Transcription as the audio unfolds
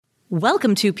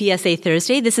Welcome to PSA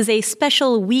Thursday. This is a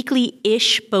special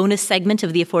weekly-ish bonus segment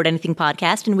of the Afford Anything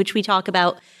podcast in which we talk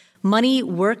about money,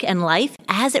 work, and life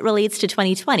as it relates to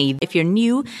 2020. If you're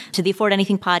new to the Afford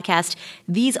Anything podcast,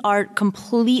 these are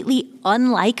completely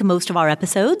unlike most of our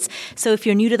episodes. So if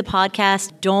you're new to the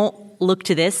podcast, don't look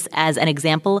to this as an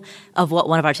example of what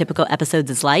one of our typical episodes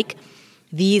is like.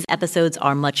 These episodes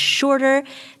are much shorter.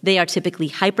 They are typically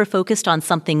hyper-focused on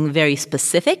something very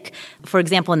specific. For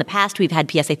example, in the past, we've had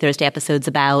PSA Thursday episodes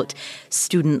about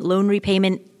student loan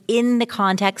repayment in the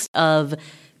context of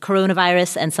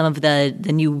coronavirus and some of the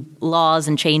new laws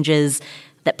and changes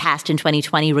that passed in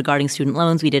 2020 regarding student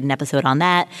loans. We did an episode on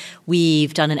that.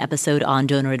 We've done an episode on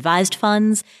donor-advised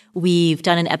funds. We've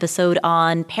done an episode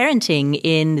on parenting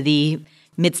in the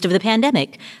midst of the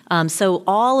pandemic. So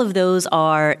all of those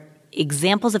are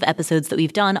examples of episodes that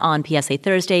we've done on PSA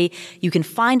Thursday. You can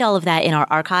find all of that in our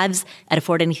archives at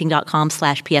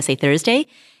affordanything.com/PSA Thursday.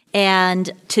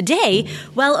 And today,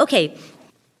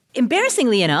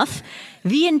 embarrassingly enough,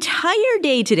 the entire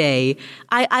day today,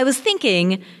 I was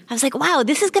thinking, I was like, wow,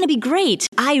 this is going to be great.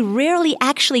 I rarely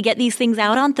actually get these things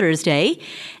out on Thursday.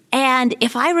 And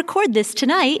if I record this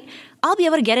tonight, I'll be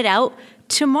able to get it out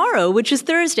tomorrow, which is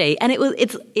Thursday. And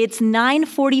it's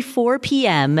 9:44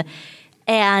 p.m.,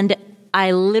 and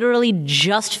I literally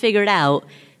just figured out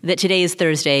that today is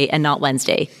Thursday and not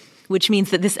Wednesday, which means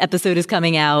that this episode is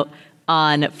coming out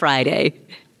on Friday.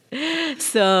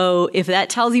 So if that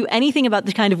tells you anything about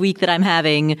the kind of week that I'm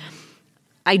having,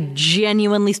 I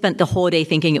genuinely spent the whole day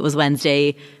thinking it was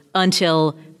Wednesday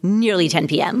until nearly 10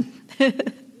 p.m.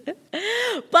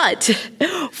 But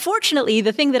fortunately,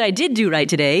 the thing that I did do right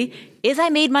today is I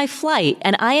made my flight,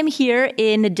 and I am here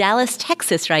in Dallas,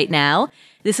 Texas right now.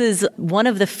 This is one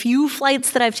of the few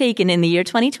flights that I've taken in the year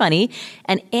 2020.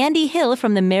 And Andy Hill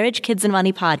from the Marriage, Kids, and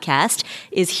Money podcast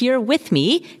is here with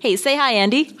me. Hey, say hi,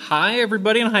 Andy. Hi,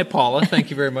 everybody, and hi, Paula. Thank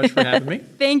you very much for having me.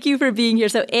 Thank you for being here.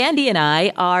 So Andy and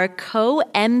I are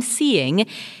co-emceeing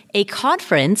a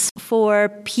conference for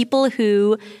people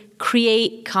who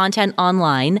create content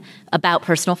online about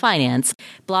personal finance.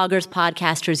 Bloggers,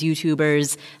 podcasters,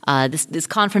 YouTubers. This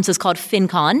conference is called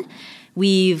FinCon.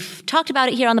 We've talked about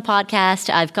it here on the podcast.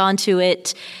 I've gone to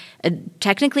it.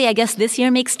 Technically, I guess this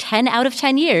year makes 10 out of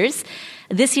 10 years.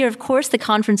 This year, of course, the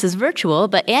conference is virtual,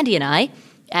 but Andy and I,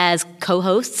 as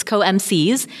co-hosts,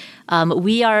 co-MCs,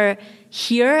 we are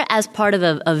here as part of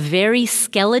a very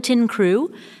skeleton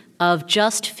crew of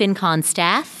just FinCon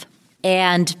staff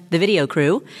and the video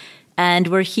crew. And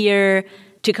we're here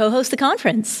to co-host the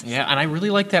conference. Yeah, and I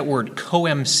really like that word,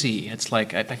 co-MC. It's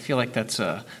like, I feel like that's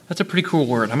a pretty cool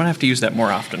word. I'm going to have to use that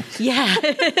more often. Yeah.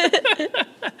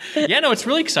 Yeah, no, it's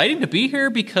really exciting to be here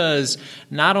because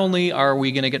not only are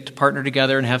we going to get to partner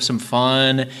together and have some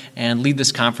fun and lead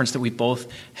this conference that we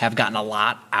both have gotten a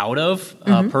lot out of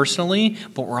personally,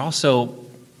 but we're also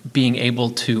being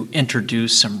able to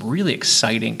introduce some really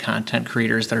exciting content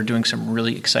creators that are doing some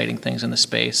really exciting things in the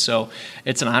space. So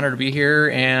it's an honor to be here,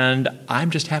 and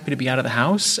I'm just happy to be out of the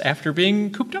house after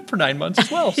being cooped up for 9 months as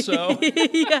well. So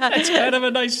yeah. It's kind of a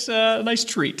nice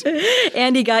treat.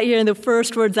 Andy got here, and the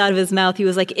first words out of his mouth, he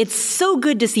was like, it's so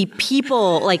good to see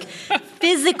people, like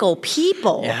physical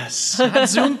people. Yes, not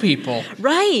Zoom people.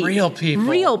 Right. Real people.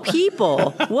 Real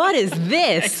people. What is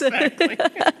this? Exactly.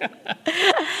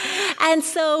 And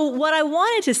so what I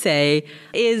wanted to say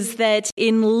is that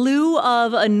in lieu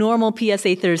of a normal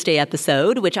PSA Thursday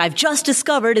episode, which I've just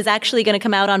discovered is actually going to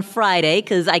come out on Friday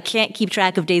because I can't keep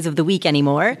track of days of the week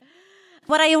anymore,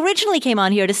 what I originally came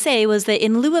on here to say was that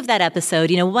in lieu of that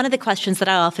episode, one of the questions that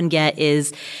I often get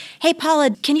is, hey,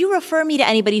 Paula, can you refer me to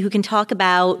anybody who can talk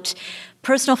about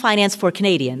personal finance for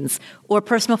Canadians, or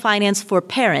personal finance for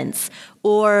parents,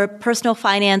 or personal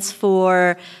finance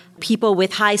for people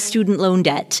with high student loan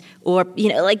debt, or,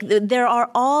 there are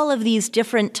all of these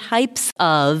different types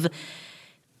of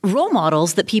role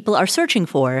models that people are searching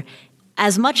for.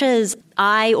 As much as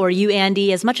I or you,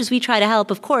 Andy, as much as we try to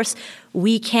help, of course,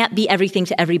 we can't be everything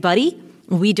to everybody.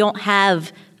 We don't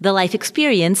have the life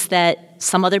experience that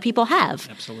some other people have.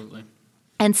 Absolutely.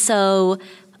 And so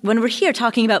when we're here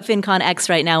talking about FinCon X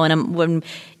right now, and when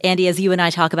Andy, as you and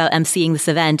I talk about emceeing this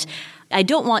event, I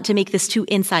don't want to make this too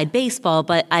inside baseball,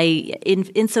 but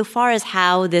insofar as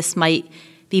how this might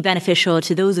be beneficial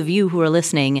to those of you who are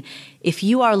listening, if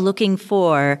you are looking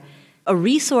for a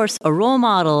resource, a role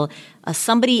model,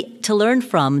 somebody to learn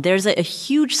from, there's a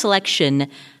huge selection.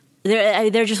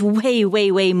 There are just way,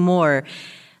 way, way more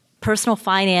personal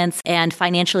finance and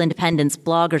financial independence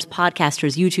bloggers,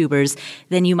 podcasters, YouTubers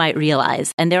than you might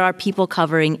realize. And there are people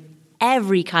covering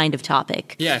every kind of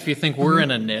topic. Yeah, if you think we're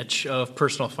in a niche of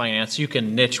personal finance, you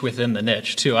can niche within the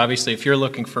niche too. Obviously, if you're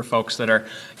looking for folks that are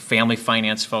family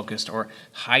finance focused or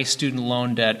high student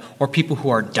loan debt, or people who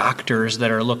are doctors that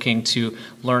are looking to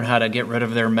learn how to get rid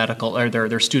of their medical or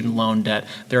their student loan debt,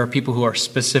 there are people who are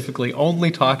specifically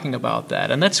only talking about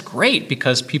that. And that's great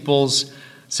because people's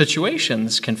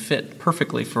situations can fit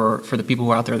perfectly for the people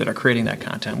who are out there that are creating that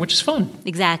content, which is fun.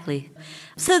 Exactly.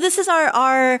 So this is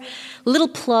our little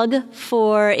plug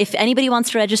for if anybody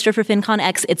wants to register for FinCon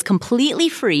X, it's completely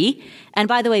free. And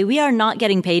by the way, we are not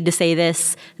getting paid to say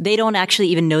this. They don't actually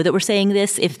even know that we're saying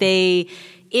this. If they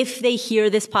hear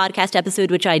this podcast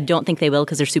episode, which I don't think they will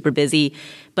because they're super busy,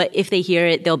 but if they hear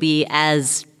it, they'll be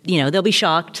they'll be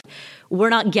shocked. We're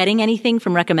not getting anything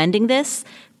from recommending this.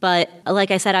 But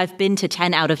like I said, I've been to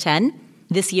 10 out of 10.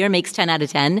 This year makes 10 out of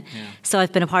 10. Yeah. So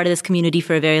I've been a part of this community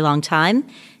for a very long time.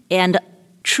 And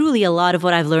truly a lot of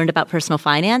what I've learned about personal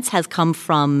finance has come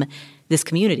from this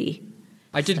community.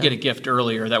 I did get a gift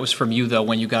earlier. That was from you, though,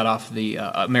 when you got off the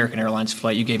American Airlines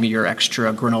flight. You gave me your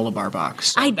extra granola bar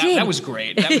box. So I did. That was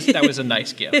great. That was a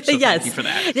nice gift. So yes. Thank you for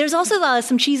that. There's also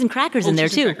some cheese and crackers in there,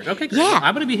 too. Okay, great. Yeah.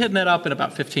 I'm going to be hitting that up in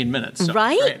about 15 minutes. So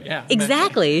right? Great. Yeah,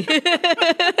 exactly.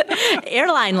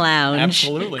 Airline lounge.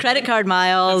 Absolutely. Credit card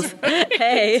miles.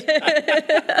 Hey.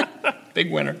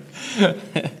 Big winner.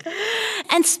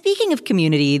 And speaking of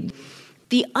community,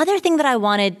 the other thing that I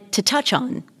wanted to touch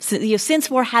on, since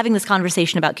we're having this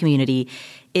conversation about community,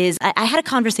 is I had a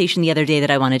conversation the other day that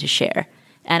I wanted to share.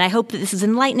 And I hope that this is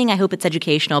enlightening. I hope it's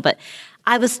educational. But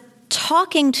I was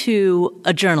talking to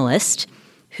a journalist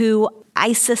who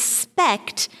I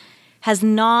suspect has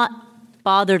not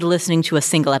bothered listening to a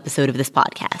single episode of this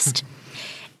podcast.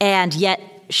 And yet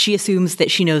she assumes that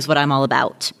she knows what I'm all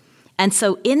about. And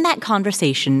so in that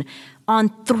conversation, on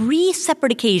 3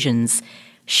 separate occasions,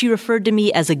 she referred to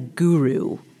me as a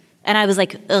guru. And I was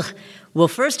like, ugh. Well,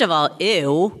 first of all,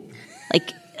 ew.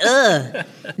 Like, ugh.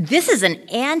 This is an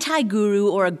anti-guru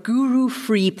or a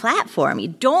guru-free platform. You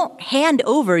don't hand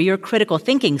over your critical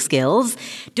thinking skills.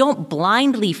 Don't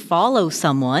blindly follow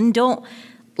someone. Don't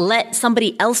let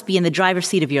somebody else be in the driver's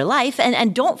seat of your life.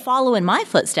 And don't follow in my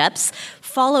footsteps.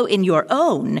 Follow in your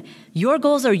own. Your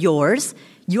goals are yours.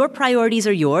 Your priorities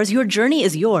are yours. Your journey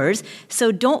is yours.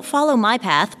 So don't follow my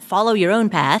path. Follow your own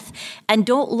path. And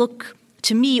don't look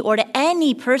to me or to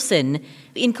any person,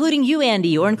 including you,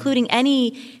 Andy, or including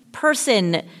any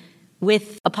person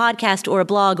with a podcast or a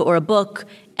blog or a book,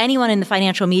 anyone in the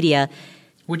financial media.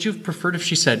 Would you have preferred if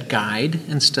she said guide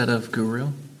instead of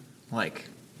guru? Like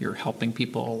you're helping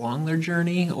people along their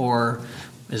journey? Or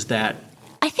is that...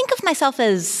 I think of myself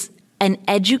as an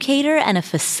educator and a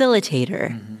facilitator.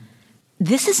 Mm-hmm.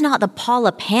 This is not the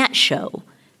Paula Pant show.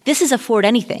 This is Afford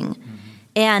Anything. Mm-hmm.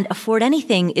 And Afford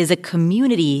Anything is a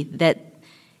community that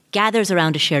gathers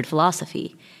around a shared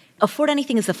philosophy. Afford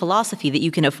Anything is the philosophy that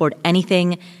you can afford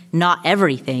anything, not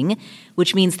everything,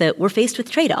 which means that we're faced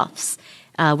with trade-offs.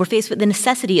 We're faced with the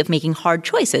necessity of making hard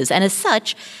choices. And as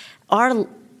such, our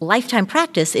lifetime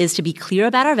practice is to be clear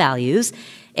about our values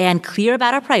and clear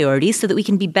about our priorities so that we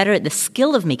can be better at the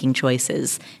skill of making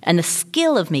choices and the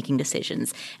skill of making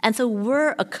decisions. And so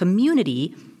we're a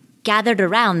community gathered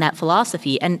around that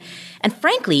philosophy. And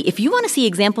frankly, if you want to see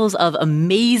examples of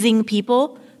amazing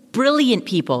people, brilliant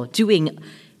people doing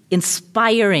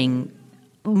inspiring,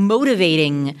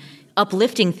 motivating,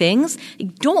 uplifting things,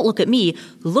 don't look at me.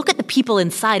 Look at the people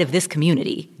inside of this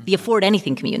community, the Afford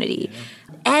Anything community. Yeah.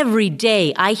 Every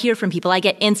day I hear from people. I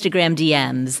get Instagram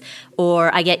DMs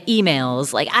or I get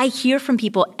emails. Like I hear from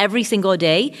people every single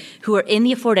day who are in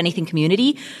the Afford Anything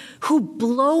community who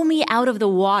blow me out of the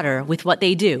water with what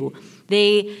they do.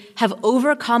 They have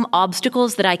overcome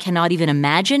obstacles that I cannot even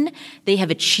imagine. They have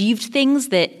achieved things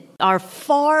that are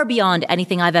far beyond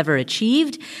anything I've ever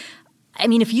achieved. I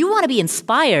mean, if you want to be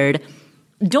inspired,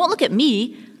 don't look at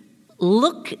me.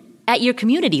 Look at your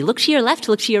community. Look to your left,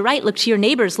 look to your right, look to your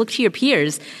neighbors, look to your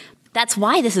peers. That's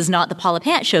why this is not the Paula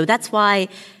Pant show. That's why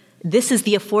this is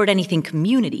the Afford Anything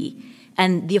community.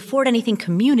 And the Afford Anything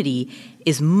community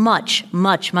is much,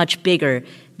 much, much bigger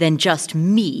than just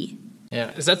me.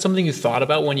 Yeah. Is that something you thought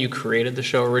about when you created the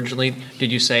show originally?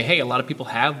 Did you say, hey, a lot of people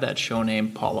have that show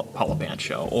name, Paula Pant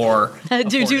Show, or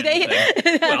do they?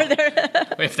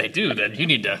 Well, if they do, then you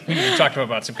need to talk to them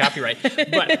about some copyright.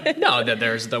 But no,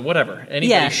 there's the whatever,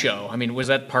 anybody's show. I mean, was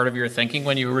that part of your thinking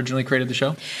when you originally created the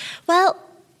show? Well,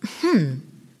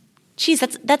 geez,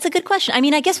 that's a good question. I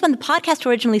mean, I guess when the podcast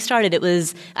originally started,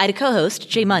 I had a co-host,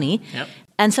 Jay Money. Yep.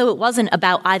 And so it wasn't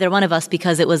about either one of us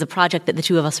because it was a project that the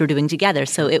two of us were doing together.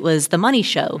 So it was the Money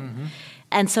Show. Mm-hmm.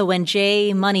 And so when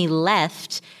Jay Money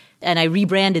left and I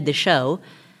rebranded the show,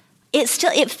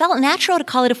 it felt natural to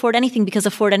call it Afford Anything because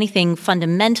Afford Anything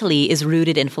fundamentally is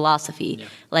rooted in philosophy. Yeah.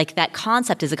 Like that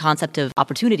concept is a concept of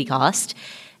opportunity cost.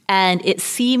 And it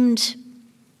seemed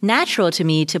natural to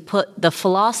me to put the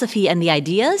philosophy and the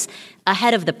ideas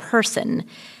ahead of the person.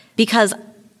 Because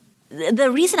the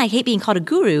reason I hate being called a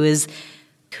guru is,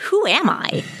 who am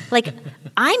I? Like,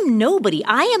 I'm nobody.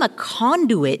 I am a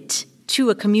conduit to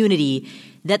a community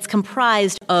that's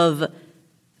comprised of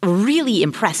really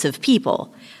impressive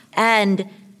people. And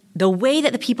the way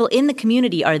that the people in the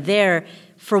community are there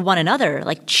for one another,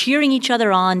 like cheering each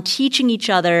other on, teaching each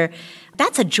other,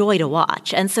 that's a joy to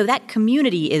watch. And so that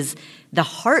community is the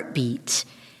heartbeat.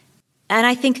 And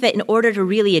I think that in order to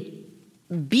really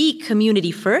be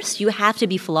community first, you have to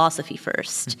be philosophy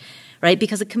first, right?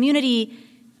 Because a community,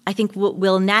 I think,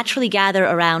 will naturally gather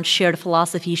around shared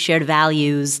philosophy, shared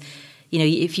values. You know,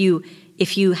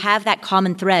 if you have that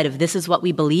common thread of this is what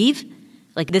we believe,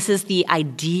 like this is the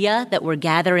idea that we're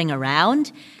gathering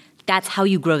around, that's how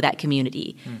you grow that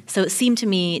community. So it seemed to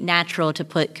me natural to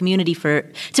put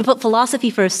philosophy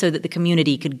first so that the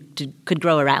community could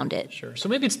grow around it. Sure. So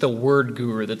maybe it's the word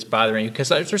guru that's bothering you, because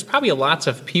there's probably lots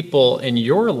of people in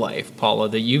your life, Paula,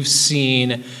 that you've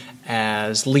seen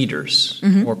as leaders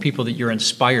or people that you're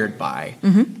inspired by,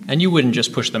 and you wouldn't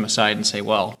just push them aside and say,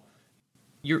 well,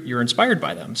 you're inspired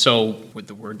by them. So would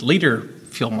the word leader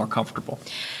feel more comfortable?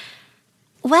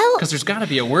 Well, because there's got to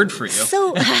be a word for you.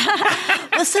 So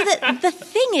the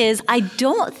thing is, I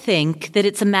don't think that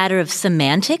it's a matter of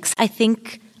semantics. I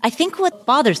think what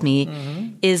bothers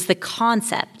me is the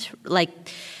concept. Like,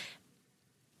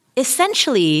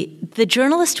 essentially, the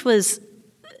journalist was,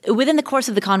 within the course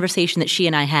of the conversation that she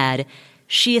and I had,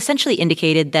 she essentially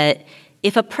indicated that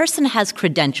if a person has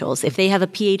credentials, if they have a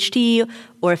PhD,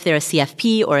 or if they're a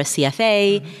CFP or a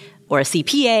CFA or a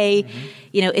CPA,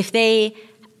 you know, if they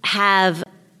have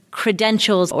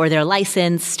credentials or they're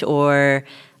licensed or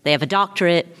they have a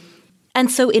doctorate. And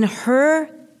so in her,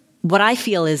 what I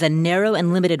feel is a narrow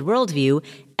and limited worldview,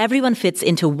 everyone fits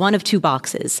into one of two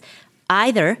boxes,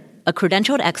 either a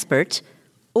credentialed expert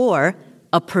or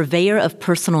a purveyor of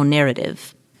personal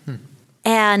narrative.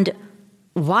 And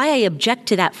why I object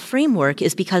to that framework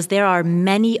is because there are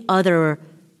many other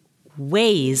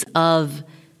ways of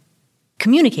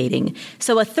communicating.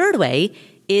 So a third way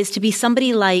is to be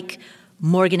somebody like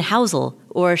Morgan Housel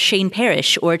or Shane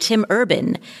Parrish or Tim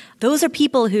Urban. Those are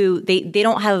people who they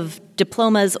don't have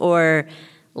diplomas or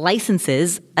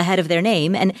licenses ahead of their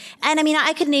name. And I mean,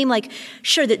 I could name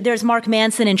sure, that there's Mark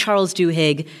Manson and Charles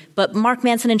Duhigg, but Mark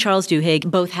Manson and Charles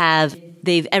Duhigg both have,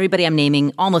 almost everybody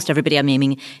I'm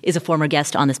naming is a former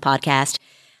guest on this podcast.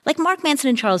 Like Mark Manson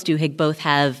and Charles Duhigg both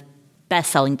have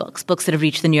best-selling books that have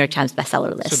reached the New York Times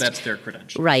bestseller list. So that's their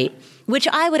credential. Right. Which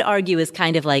I would argue is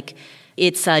kind of like,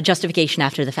 it's justification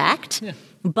after the fact. Yeah.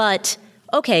 But,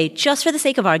 okay, just for the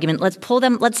sake of argument,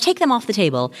 let's take them off the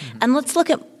table, and let's look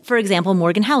at, for example,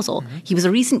 Morgan Housel. He was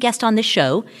a recent guest on this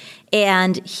show,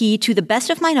 and he, to the best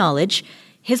of my knowledge,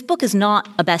 his book is not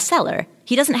a bestseller.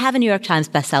 He doesn't have a New York Times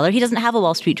bestseller. He doesn't have a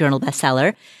Wall Street Journal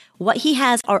bestseller. What he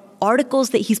has are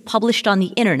articles that he's published on the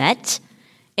internet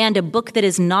and a book that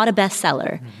is not a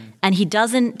bestseller. And he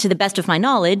doesn't, to the best of my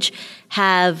knowledge,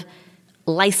 have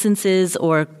licenses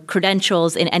or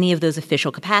credentials in any of those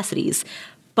official capacities.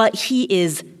 But he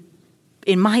is,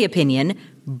 in my opinion,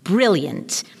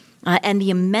 brilliant. And the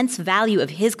immense value of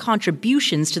his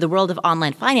contributions to the world of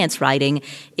online finance writing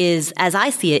is, as I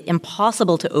see it,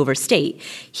 impossible to overstate.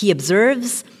 He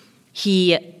observes,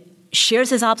 he shares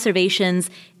his observations,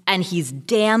 and he's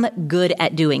damn good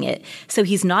at doing it. So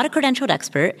he's not a credentialed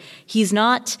expert. He's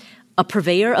not a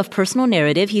purveyor of personal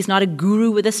narrative. He's not a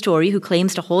guru with a story who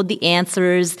claims to hold the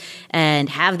answers and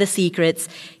have the secrets.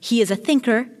 He is a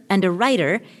thinker and a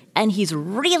writer, and he's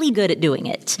really good at doing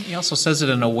it. He also says it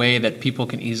in a way that people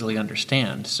can easily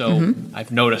understand. So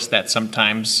I've noticed that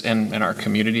sometimes in our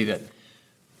community that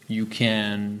you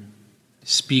can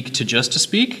speak to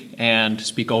speak and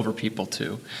speak over people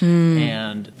too.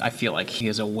 And I feel like he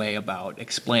has a way about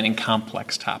explaining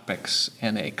complex topics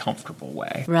in a comfortable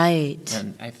way. Right.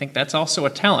 And I think that's also a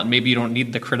talent. Maybe you don't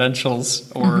need the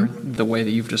credentials or the way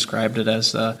that you've described it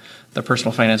as the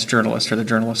personal finance journalist or the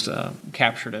journalist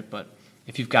captured it, but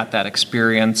if you've got that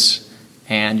experience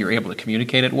and you're able to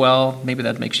communicate it well, maybe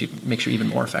that makes you even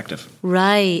more effective.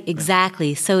 Right,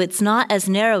 exactly. So it's not as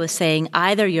narrow as saying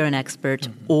either you're an expert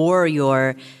or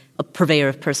you're a purveyor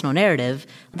of personal narrative.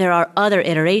 There are other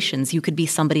iterations. You could be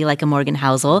somebody like a Morgan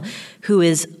Housel who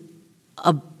is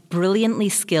a brilliantly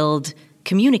skilled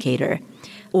communicator.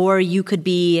 Or you could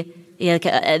be,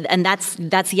 and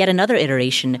that's yet another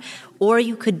iteration. Or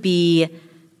you could be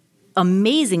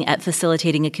amazing at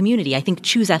facilitating a community. I think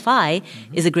Choose FI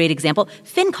is a great example.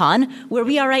 FinCon, where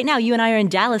we are right now, you and I are in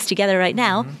Dallas together right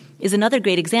now, is another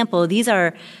great example. These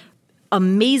are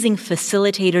amazing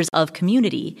facilitators of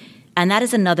community, and that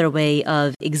is another way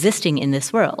of existing in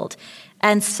this world.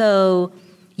 And so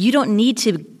you don't need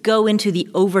to go into the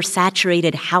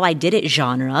oversaturated how I did it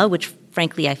genre, which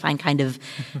frankly I find kind of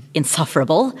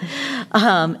insufferable.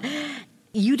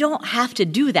 You don't have to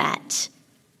do that.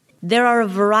 There are a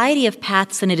variety of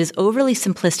paths, and it is overly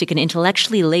simplistic and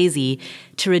intellectually lazy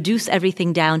to reduce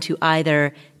everything down to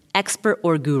either expert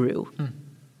or guru.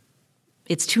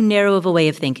 It's too narrow of a way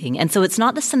of thinking. And so it's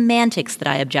not the semantics that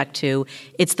I object to,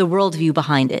 it's the worldview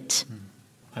behind it.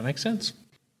 That makes sense.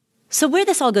 So where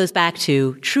this all goes back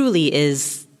to truly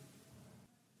is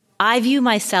I view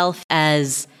myself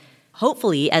as,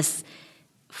 hopefully, as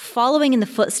following in the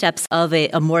footsteps of a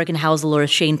Morgan Housel or a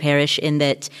Shane Parrish, in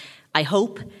that I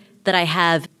hope that I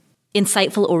have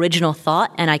insightful, original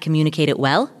thought and I communicate it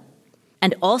well.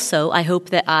 And also, I hope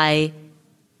that I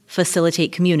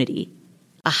facilitate community.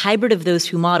 A hybrid of those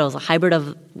two models, a hybrid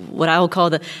of what I will call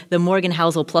the Morgan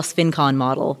Housel plus FinCon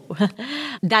model.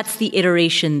 That's the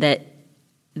iteration that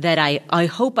I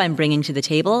hope I'm bringing to the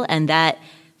table, and that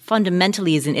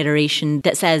fundamentally is an iteration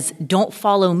that says, don't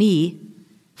follow me,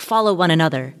 follow one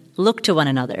another, look to one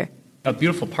another. A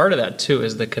beautiful part of that, too,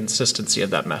 is the consistency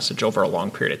of that message over a long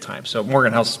period of time. So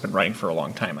Morgan Housel has been writing for a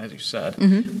long time, as you said,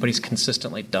 but he's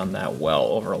consistently done that well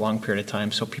over a long period of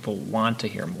time, so people want to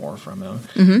hear more from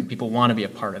him. People want to be a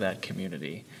part of that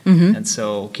community. And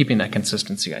so keeping that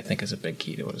consistency, I think, is a big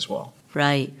key to it as well.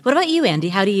 Right. What about you, Andy?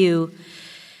 How do you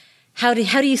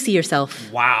see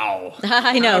yourself? Wow.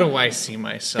 I know. How do I see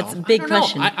myself? It's a big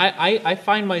question. I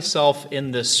find myself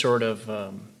in this sort of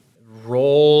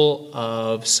role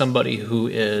of somebody who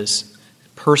is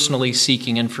personally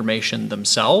seeking information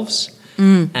themselves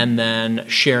and then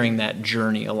sharing that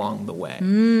journey along the way.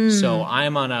 So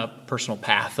I'm on a personal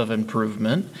path of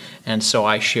improvement, and so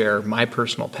I share my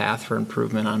personal path for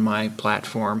improvement on my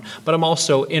platform, but I'm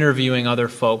also interviewing other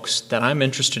folks that I'm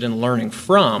interested in learning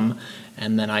from,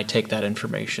 and then I take that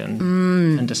information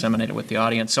and disseminate it with the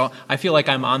audience. So I feel like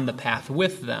I'm on the path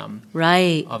with them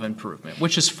of improvement,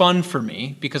 which is fun for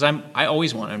me because I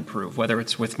always want to improve, whether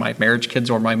it's with my marriage, kids,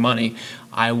 or my money.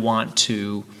 I want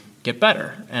to get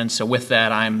better. And so with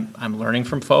that, I'm learning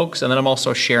from folks, and then I'm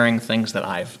also sharing things that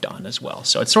I've done as well.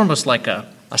 So it's almost like a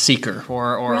seeker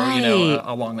or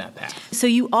along that path. So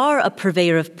you are a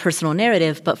purveyor of personal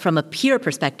narrative, but from a peer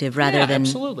perspective rather than...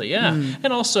 Absolutely, yeah.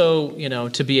 And also,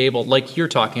 to be able, like you're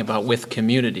talking about with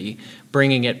community,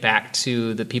 bringing it back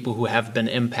to the people who have been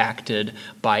impacted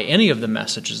by any of the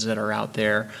messages that are out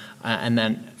there, and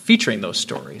then featuring those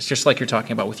stories, just like you're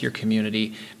talking about with your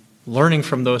community, learning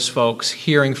from those folks,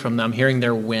 hearing from them, hearing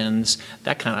their wins,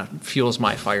 that kind of fuels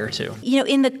my fire too.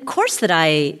 In the course that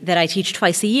I teach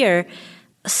twice a year,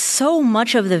 so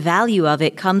much of the value of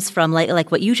it comes from,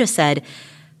 like what you just said,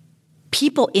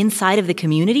 people inside of the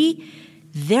community.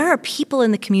 There are people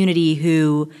in the community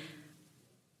who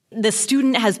the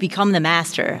student has become the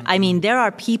master. I mean, there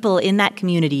are people in that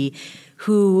community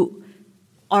who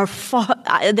are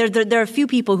there are a few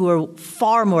people who are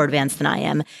far more advanced than I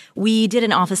am. We did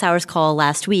an office hours call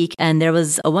last week, and there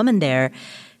was a woman there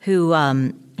who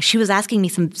she was asking me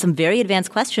some very advanced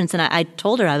questions, and I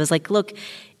told her, I was like, look,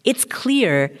 it's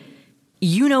clear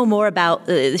you know more about,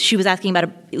 she was asking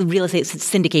about real estate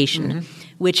syndication,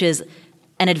 which is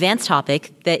an advanced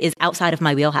topic that is outside of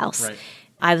my wheelhouse. Right.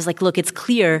 I was like, look, it's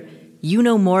clear you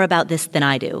know more about this than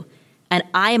I do. And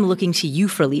I am looking to you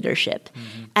for leadership.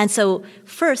 And so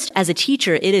first, as a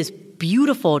teacher, it is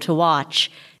beautiful to watch.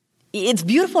 It's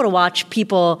beautiful to watch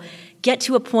people get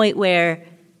to a point where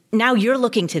now you're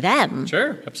looking to them.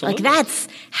 Sure, absolutely. Like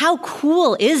how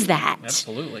cool is that?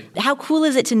 Absolutely. How cool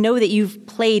is it to know that you've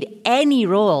played any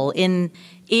role in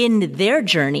their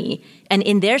journey and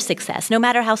in their success, no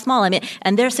matter how small. I mean,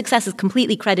 and their success is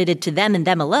completely credited to them and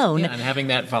them alone. Yeah, and having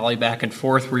that volley back and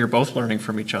forth where you're both learning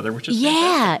from each other, which is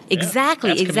fantastic.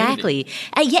 Exactly.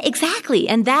 Exactly.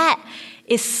 And that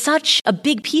is such a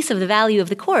big piece of the value of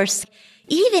the course.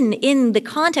 Even in the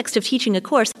context of teaching a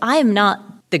course, I am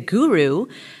not the guru.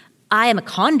 I am a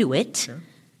conduit. Sure.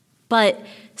 But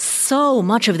so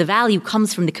much of the value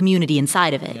comes from the community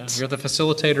inside of it. Yeah, you're the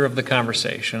facilitator of the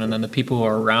conversation, and then the people who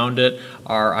are around it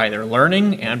are either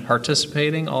learning and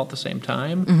participating all at the same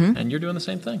time, and you're doing the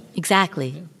same thing. Exactly.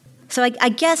 Yeah. So I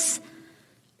guess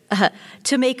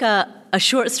to make a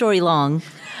short story long,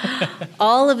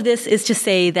 all of this is to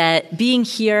say that being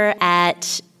here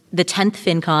at the 10th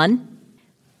FinCon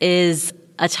is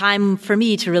a time for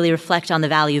me to really reflect on the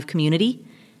value of community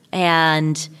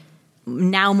and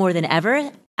now more than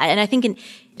ever. And I think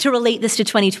to relate this to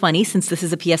 2020, since this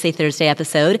is a PSA Thursday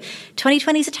episode,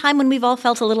 2020 is a time when we've all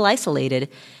felt a little isolated.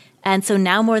 And so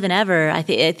now more than ever, I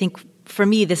think for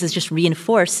me, this has just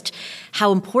reinforced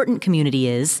how important community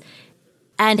is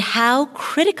and how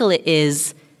critical it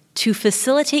is to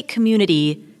facilitate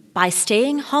community by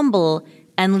staying humble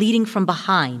and leading from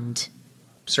behind.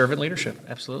 Servant leadership,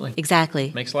 absolutely.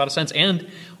 Exactly. Makes a lot of sense. And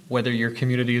whether your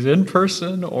community is in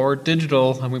person or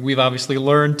digital, I mean, we've obviously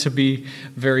learned to be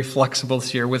very flexible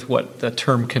this year with what the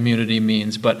term community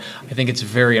means. But I think it's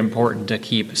very important to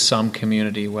keep some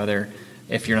community, whether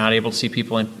if you're not able to see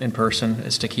people in person,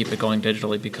 is to keep it going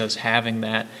digitally, because having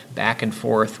that back and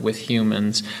forth with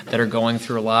humans that are going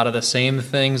through a lot of the same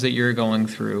things that you're going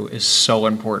through is so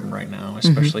important right now,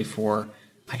 especially for,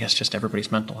 I guess, just everybody's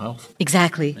mental health.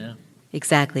 Exactly. Yeah.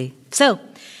 Exactly. So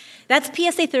that's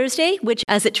PSA Thursday, which,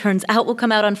 as it turns out, will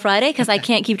come out on Friday because I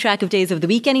can't keep track of days of the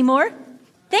week anymore.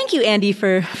 Thank you, Andy,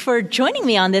 for joining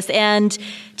me on this. And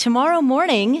tomorrow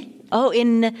morning,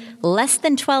 in less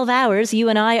than 12 hours, you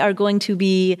and I are going to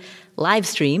be live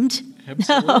streamed.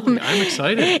 Absolutely. I'm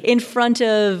excited. In front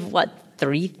of,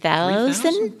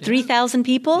 3,000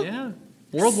 people? Yeah.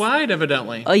 Worldwide,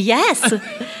 evidently. Oh, yes.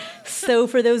 So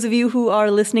for those of you who are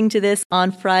listening to this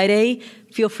on Friday,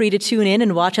 feel free to tune in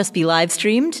and watch us be live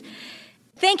streamed.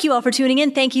 Thank you all for tuning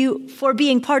in. Thank you for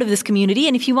being part of this community.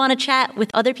 And if you want to chat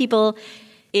with other people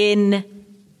in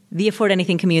the Afford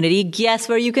Anything community, guess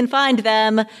where you can find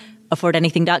them?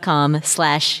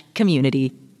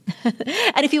 affordanything.com/community.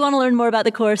 And if you want to learn more about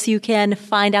the course, you can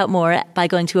find out more by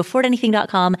going to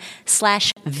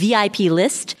affordanything.com/VIP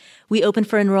list. We open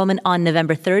for enrollment on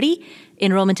November 30.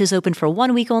 Enrollment is open for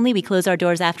 1 week only. We close our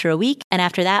doors after a week. And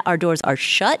after that, our doors are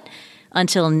shut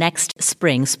until next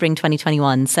spring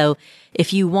 2021. So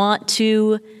if you want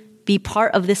to be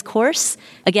part of this course,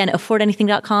 again,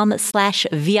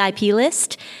 affordanything.com/VIP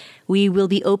list. We will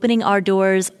be opening our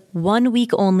doors 1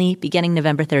 week only beginning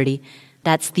November 30.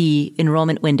 That's the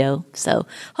enrollment window. So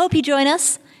hope you join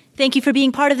us. Thank you for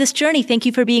being part of this journey. Thank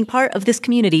you for being part of this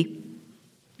community.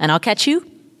 And I'll catch you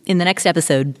in the next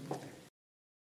episode.